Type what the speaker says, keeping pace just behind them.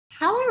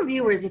tell our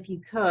viewers, if you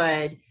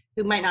could,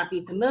 who might not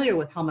be familiar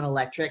with Hellman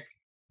Electric,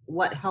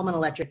 what Hellman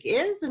Electric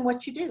is and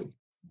what you do.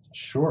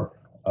 Sure.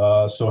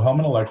 So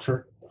Hellman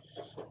Electric,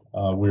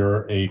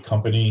 we're a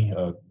company,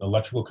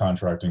 electrical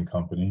contracting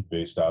company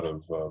based out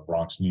of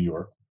Bronx, New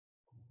York.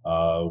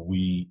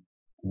 We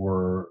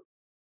were,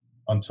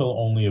 until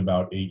only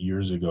about 8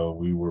 years ago,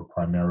 we were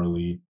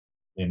primarily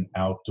an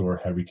outdoor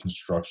heavy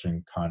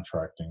construction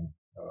contracting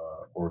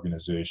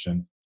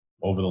organization.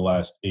 Over the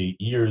last 8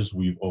 years,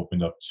 we've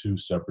opened up 2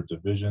 separate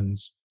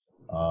divisions.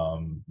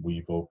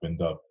 We've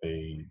opened up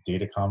a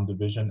Datacom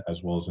division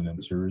as well as an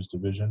interiors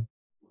division.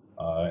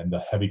 And the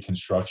heavy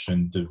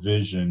construction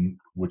division,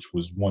 which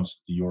was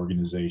once the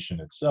organization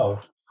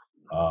itself,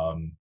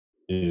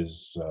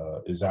 is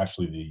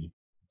actually the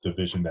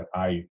division that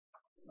I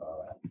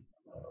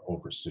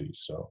oversee.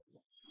 So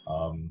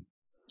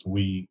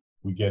we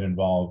get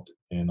involved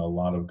in a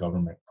lot of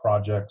government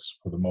projects.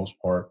 For the most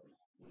part,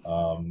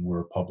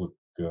 we're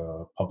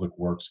a public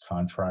works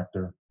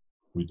contractor.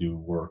 We do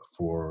work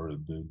for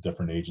the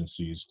different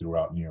agencies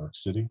throughout New York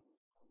City.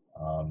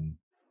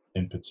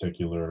 In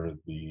particular,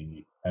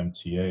 the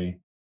MTA,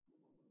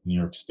 New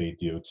York State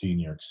DOT,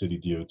 New York City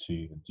DOT,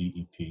 the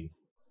DEP,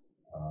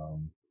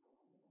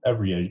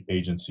 every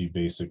agency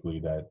basically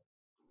that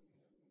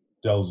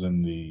delves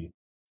in the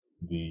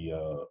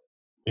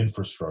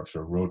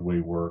infrastructure, roadway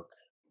work,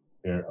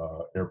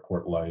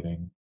 airport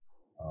lighting,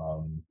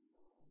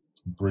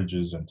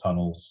 bridges and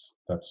tunnels.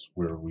 That's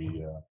where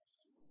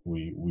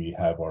we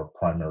have our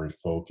primary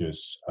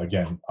focus,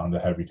 again, on the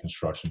heavy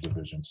construction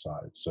division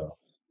side. So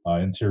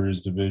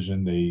interiors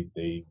division,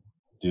 they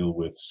deal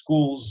with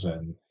schools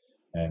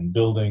and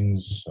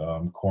buildings,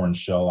 core and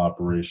shell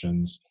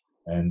operations,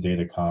 and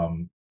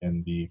Datacom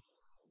in the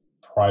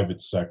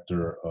private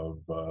sector of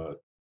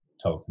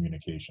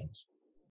telecommunications.